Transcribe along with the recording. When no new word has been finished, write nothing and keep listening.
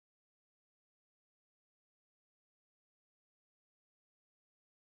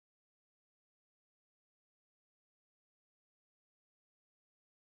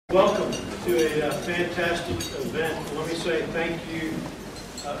Welcome to a fantastic event. Let me say thank you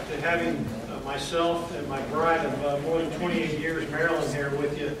to having myself and my bride of more than 28 years, Marilyn, here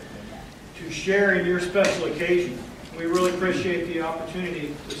with you to share in your special occasion. We really appreciate the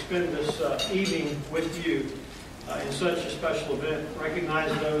opportunity to spend this evening with you in such a special event.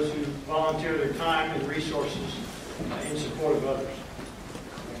 Recognize those who volunteer their time and resources in support of others.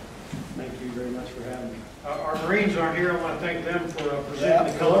 Thank you very much for having me. Our Marines aren't here. I want to thank them for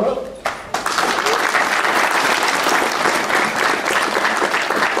presenting the color.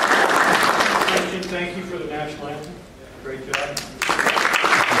 Christian, thank you for the national anthem. Great job.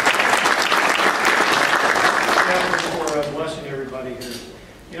 Thank you for blessing everybody here.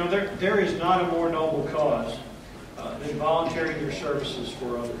 You know, there is not a more noble cause than volunteering your services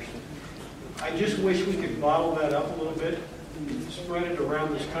for others. I just wish we could bottle that up a little bit, spread it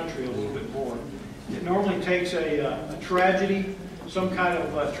around this country a little bit more. It normally takes a tragedy, some kind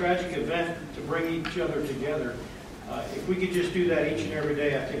of tragic event to bring each other together. If we could just do that each and every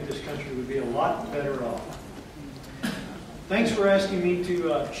day, I think this country would be a lot better off. Thanks for asking me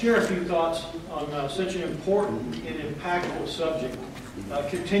to share a few thoughts on such an important and impactful subject,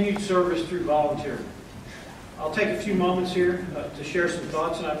 continued service through volunteering. I'll take a few moments here to share some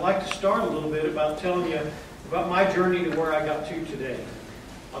thoughts, and I'd like to start a little bit about telling you about my journey to where I got to today.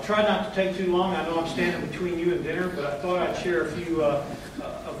 I'll try not to take too long. I know I'm standing between you and dinner, but I thought I'd share a few of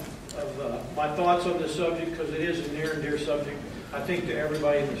my thoughts on this subject because it is a near and dear subject, I think, to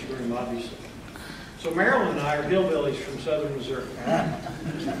everybody in this room, obviously. So Marilyn and I are hillbillies from southern Missouri.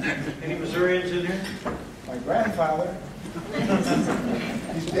 Any Missourians in here? My grandfather.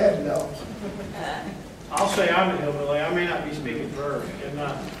 He's dead, though. I'll say I'm a hillbilly. I may not be speaking for her.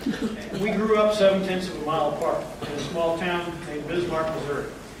 And we grew up 7/10 of a mile apart in a small town named Bismarck, Missouri.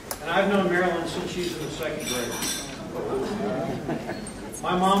 And I've known Marilyn since she's in the 2nd grade.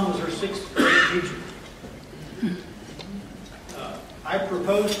 My mom was her 6th grade teacher. I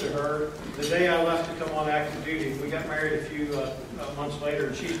proposed to her the day I left to come on active duty. We got married a few months later,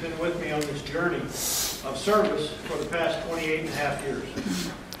 and she's been with me on this journey of service for the past 28.5 years.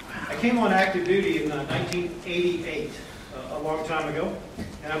 I came on active duty in 1988, a long time ago,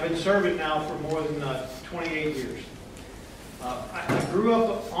 and I've been serving now for more than 28 years. I grew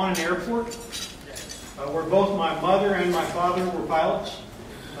up on an airport where both my mother and my father were pilots,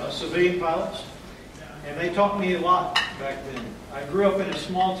 civilian pilots, and they taught me a lot back then. I grew up in a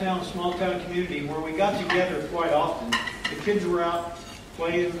small town community where we got together quite often. The kids were out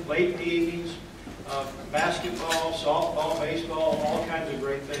playing late in the evenings, basketball, softball, baseball, all kinds of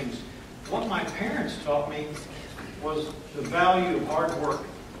great things. What my parents taught me was the value of hard work,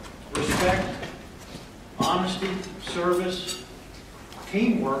 respect, honesty, service,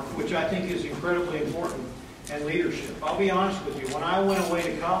 teamwork, which I think is incredibly important, and leadership. I'll be honest with you, when I went away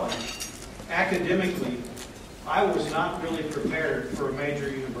to college, academically, I was not really prepared for a major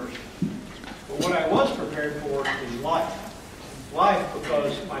university. But what I was prepared for was life. Life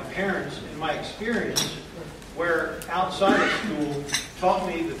because my parents and my experience where outside of school taught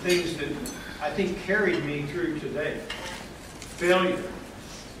me the things that I think carried me through today. Failure.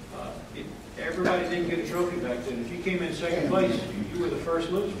 Everybody didn't get a trophy back then. If you came in 2nd place, you were the first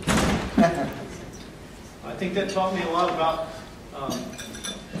loser. I think that taught me a lot about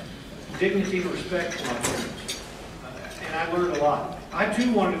dignity and respect for my parents. And I learned a lot. I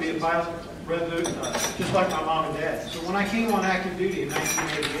too wanted to be a pilot, just like my mom and dad. So when I came on active duty in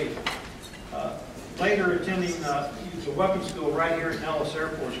 1988, later attending the weapons school right here at Nellis Air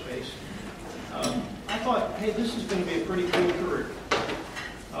Force Base, I thought, hey, this is going to be a pretty cool career.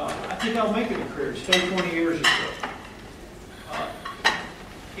 I think I'll make it a career, stay 20 years or so.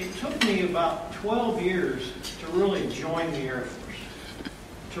 It took me about 12 years to really join the Air Force,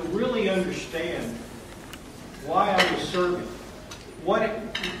 to really understand why I was serving, what it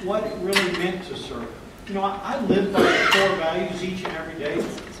really meant to serve. You know, I live by the core values each and every day,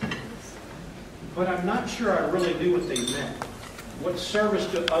 but I'm not sure I really knew what they meant, what service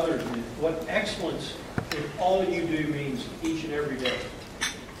to others meant, what excellence in all you do means each and every day.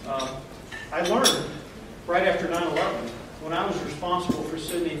 I learned right after 9/11, when I was responsible for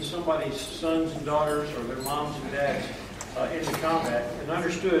sending somebody's sons and daughters or their moms and dads into combat, and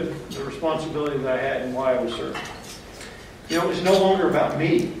understood the responsibility that I had and why I was serving. You know, it was no longer about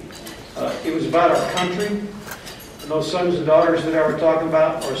me. It was about our country, and those sons and daughters that I were talking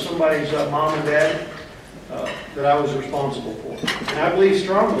about, or somebody's mom and dad that I was responsible for. And I believe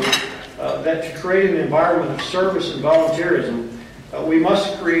strongly that to create an environment of service and volunteerism, we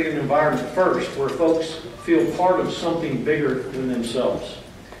must create an environment first where folks feel part of something bigger than themselves.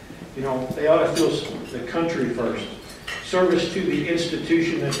 You know, they ought to feel the country first. service to the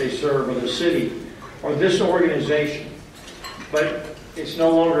institution that they serve, or the city, or this organization. But it's no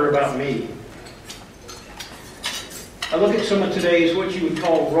longer about me. I look at some of today's what you would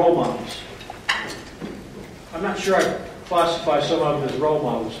call role models. I'm not sure I classify some of them as role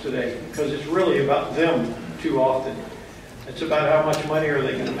models today, because it's really about them too often. It's about how much money are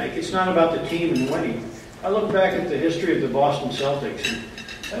they going to make. It's not about the team and winning. I look back at the history of the Boston Celtics, and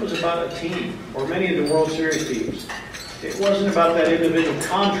that was about a team, or many of the World Series teams. It wasn't about that individual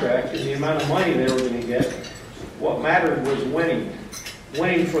contract and the amount of money they were going to get. What mattered was winning.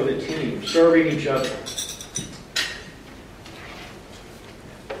 Winning for the team, serving each other.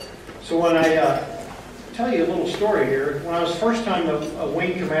 So when I tell you a little story here, when I was first time a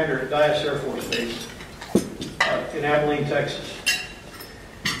wing commander at Dyess Air Force Base in Abilene, Texas.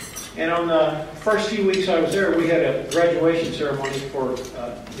 And on the first few weeks I was there, we had a graduation ceremony for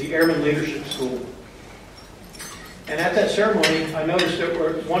the Airman Leadership School. And at that ceremony, I noticed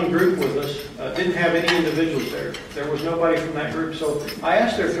that one group with us didn't have any individuals there. There was nobody from that group. So I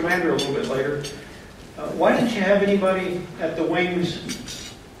asked their commander a little bit later, why didn't you have anybody at the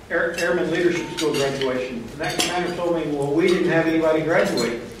wing's Airman Leadership School graduation? And that commander told me, well, we didn't have anybody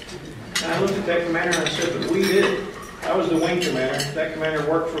graduate. And I looked at that commander and I said, but we did. I was the wing commander. That commander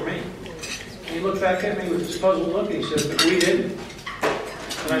worked for me. And he looked back at me with this puzzled look and he said, but we didn't.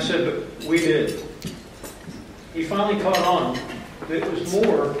 And I said, but we did. He finally caught on that it was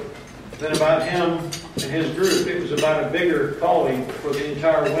more than about him and his group. It was about a bigger calling for the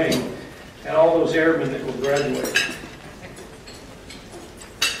entire wing and all those airmen that will graduate.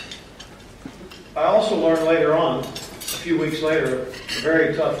 I also learned later on, a few weeks later, a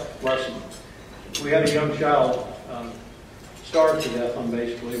very tough lesson. We had a young child starved to death on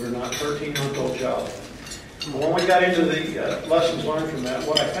base, believe it or not, 13-month-old child. When we got into the lessons learned from that,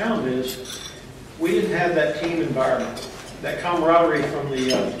 what I found is we didn't have that team environment, that camaraderie from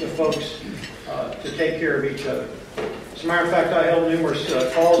the folks to take care of each other. As a matter of fact, I held numerous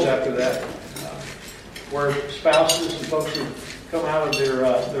calls after that where spouses and folks would come out of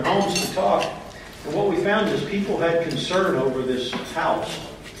their homes to talk. And what we found is people had concern over this house,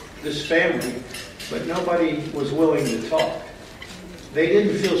 this family, but nobody was willing to talk. They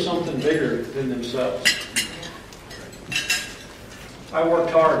didn't feel something bigger than themselves. I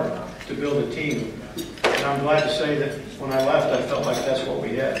worked hard to build a team, and I'm glad to say that when I left, I felt like that's what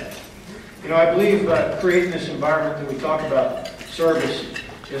we had. You know, I believe creating this environment that we talk about, service,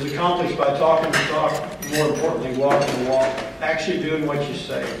 is accomplished by talking the talk, more importantly, walking the walk, actually doing what you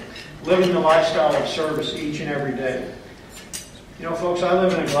say, living the lifestyle of service each and every day. You know, folks, I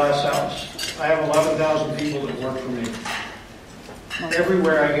live in a glass house. I have 11,000 people that work for me.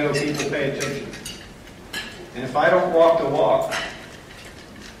 Everywhere I go, people pay attention. And if I don't walk the walk,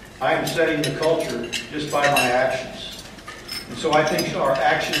 I am setting the culture just by my actions. And so I think our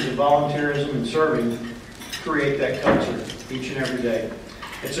actions of volunteerism and serving create that culture each and every day.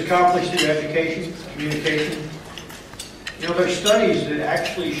 It's accomplished through education, communication. You know, there's studies that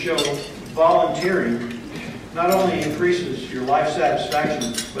actually show volunteering not only increases your life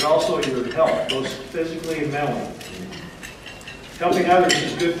satisfaction, but also your health, both physically and mentally. Helping others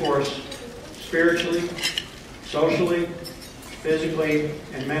is good for us spiritually, socially, physically,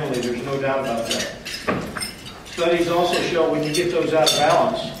 and mentally. There's no doubt about that. Studies also show when you get those out of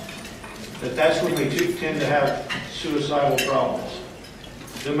balance, that's when we tend to have suicidal problems,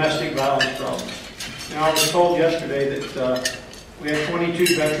 domestic violence problems. You know, I was told yesterday that we have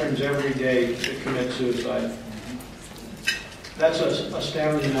 22 veterans every day that commit suicide. That's an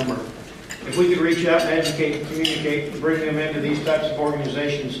astounding number. If we could reach out and educate, communicate, and bring them into these types of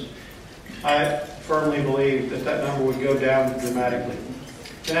organizations, I firmly believe that number would go down dramatically.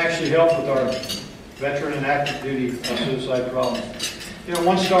 It can actually help with our veteran and active duty suicide problem. You know,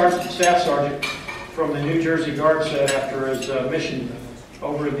 one staff sergeant from the New Jersey Guard said after his mission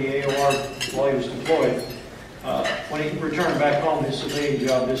over in the AOR while he was deployed, when he returned back home, his civilian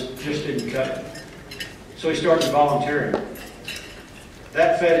job just didn't cut it. So he started volunteering.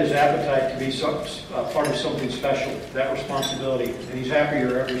 That fed his appetite to be part of something special, that responsibility, and he's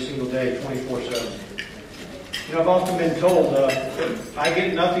happier every single day, 24/7. You know, I've often been told that I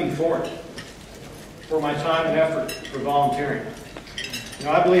get nothing for it, for my time and effort for volunteering. You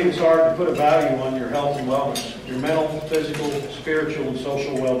know, I believe it's hard to put a value on your health and wellness, your mental, physical, spiritual, and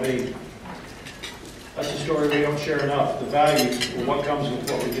social well-being. That's a story we don't share enough, the value of what comes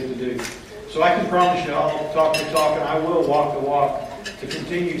with what we get to do. So I can promise you I'll talk the talk and I will walk the walk to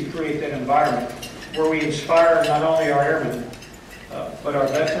continue to create that environment where we inspire not only our airmen, but our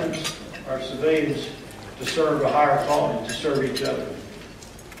veterans, our civilians, to serve a higher calling, to serve each other.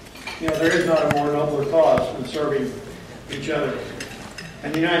 You know, there is not a more nobler cause than serving each other.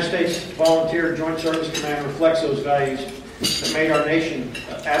 And the United States Volunteer Joint Service Command reflects those values that made our nation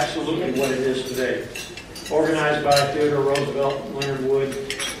absolutely what it is today. Organized by Theodore Roosevelt and Leonard Wood,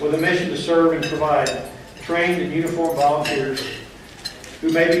 with a mission to serve and provide trained and uniformed volunteers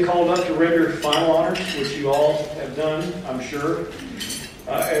who may be called up to render final honors, which you all have done, I'm sure,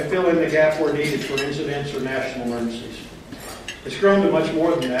 and fill in the gap where needed for incidents or national emergencies. It's grown to much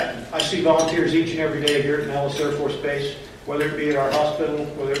more than that. I see volunteers each and every day here at Nellis Air Force Base, whether it be at our hospital,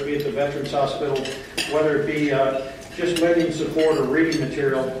 whether it be at the Veterans Hospital, whether it be just lending support or reading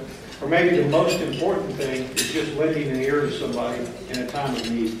material, or maybe the most important thing is just lending an ear to somebody in a time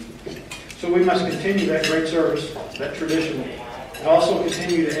of need. So we must continue that great service, that tradition, and also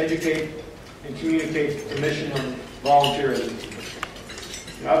continue to educate and communicate the mission of volunteerism.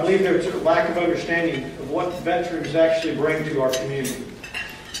 I believe there's a lack of understanding of what veterans actually bring to our community.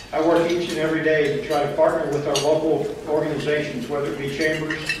 I work each and every day to try to partner with our local organizations, whether it be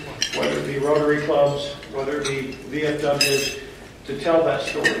chambers, whether it be Rotary clubs, whether it be VFWs, to tell that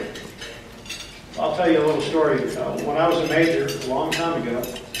story. I'll tell you a little story. When I was a major, a long time ago,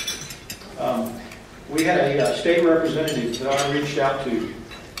 we had a state representative that I reached out to.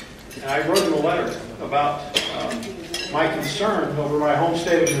 And I wrote him a letter about my concern over my home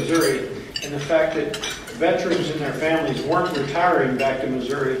state of Missouri and the fact that veterans and their families weren't retiring back to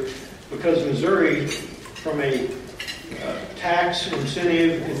Missouri because Missouri, from a tax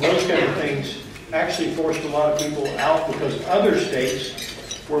incentive and those kind of things, actually forced a lot of people out because other states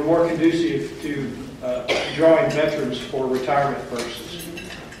were more conducive to drawing veterans for retirement purposes.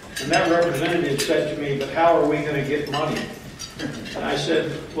 And that representative said to me, but how are we going to get money? And I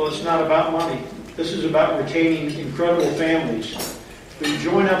said, well, it's not about money. This is about retaining incredible families who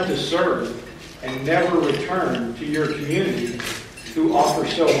join up to serve and never return to your community who offer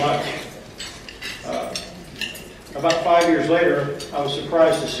so much. About 5 years later, I was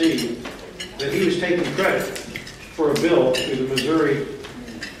surprised to see that he was taking credit for a bill through the Missouri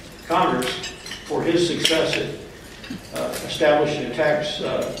Congress for his success at establishing a tax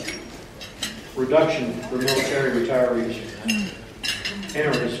reduction for military retirees.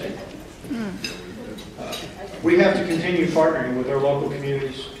 Interesting. We have to continue partnering with our local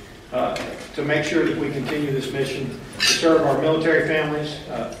communities to make sure that we continue this mission to serve our military families,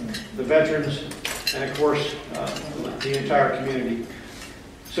 the veterans, and of course, the entire community.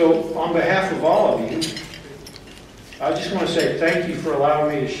 So on behalf of all of you, I just want to say thank you for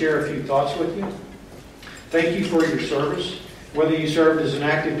allowing me to share a few thoughts with you. Thank you for your service, whether you served as an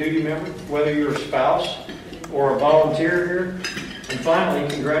active duty member, whether you're a spouse or a volunteer here. And finally,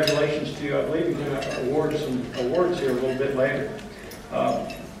 congratulations to you. I believe you're going to award some awards here a little bit later.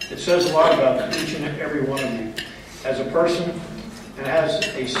 It says a lot about each and every one of you as a person, and has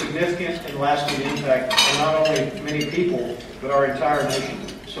a significant and lasting impact on not only many people, but our entire nation.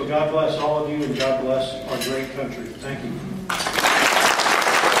 So God bless all of you, and God bless our great country. Thank you.